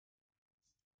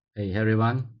Hey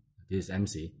everyone, this is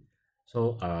MC.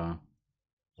 So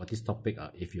for this topic,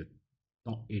 if you're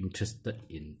not interested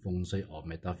in feng shui or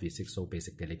metaphysics, so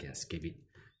basically you can skip it,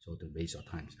 so to waste your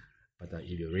time. But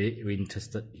if you're really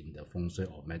interested in the feng shui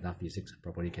or metaphysics,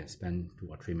 probably can spend 2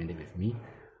 or 3 minutes with me.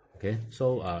 Okay,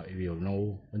 so if you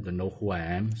want to know who I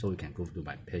am, so you can go to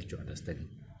my page to understand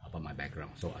about my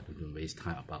background. So I don't waste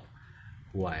time about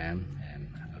who I am and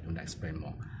I don't explain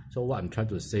more. So what I'm trying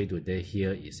to say today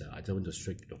here is I just want to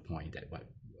straight to the point that what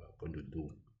we're going to do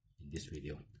in this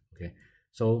video. Okay,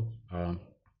 so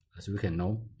as you can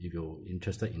know, if you're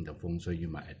interested in the feng shui, you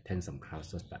might attend some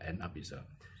classes, but end up is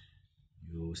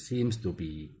you seems to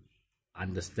be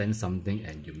understand something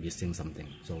and you're missing something.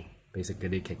 So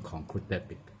basically can conclude that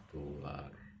to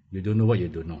you don't know what you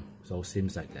don't know. So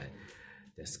seems like that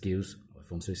the skills or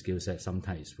feng shui skill set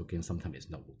sometimes it's working, sometimes it's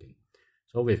not working.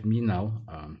 So with me now,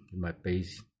 my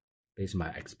base my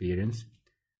experience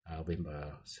with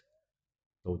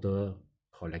total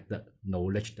collected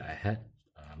knowledge that I had.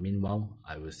 Meanwhile,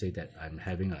 I will say that I'm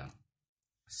having a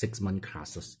 6-month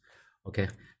classes. Okay,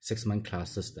 6-month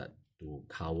classes that to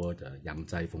cover the Yang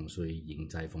Zai Feng Shui, Yin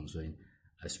Zai Feng Shui,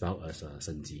 as well as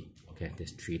Shengji. Okay,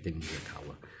 these 3 things we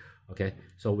cover. Okay,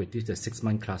 so with this the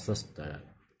 6-month classes that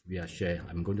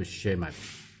I'm going to share my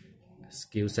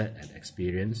skill set and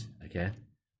experience, okay,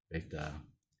 with the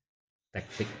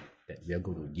tactic that we are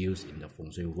going to use in the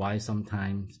feng shui. Why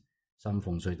sometimes some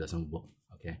feng shui doesn't work,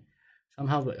 okay.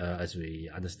 Somehow as we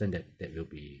understand that will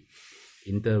be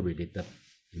interrelated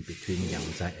in between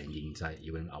Yang Zai and Yin Zai,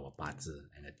 even our Ba Zi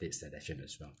and the date selection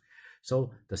as well.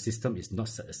 So the system is not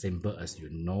as simple as you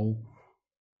know.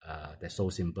 That's so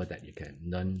simple that you can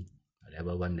learn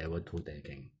level 1, level 2, that you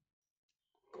can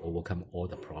overcome all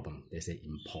the problem. They say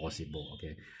impossible.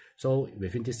 Okay, so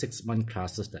within these 6-month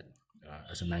classes that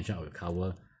as I mentioned, I will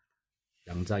cover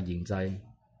Yang Zai, Yin Zai,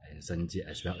 and Shengji,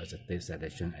 as well as the date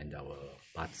selection and our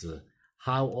Ba Zi.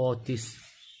 How all this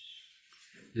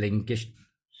linkage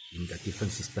in the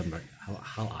different system, right?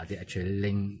 How are they actually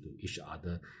linked to each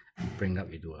other and bring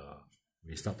up into a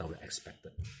result that we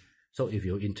expected. So if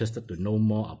you're interested to know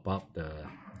more about the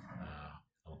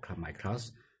my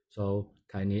class, so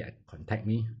kindly contact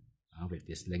me with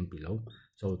this link below,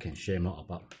 so we can share more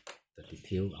about the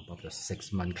detail about the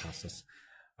 6-month classes.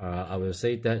 I will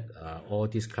say that all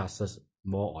these classes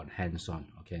more on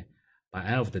hands-on. Okay, by the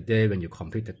end of the day, when you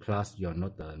complete the class, you are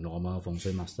not the normal feng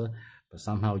shui master, but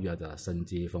somehow you are the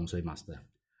Shengji Feng Shui Master.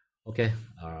 Okay,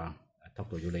 I'll talk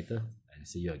to you later and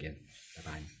see you again.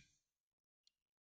 Bye bye.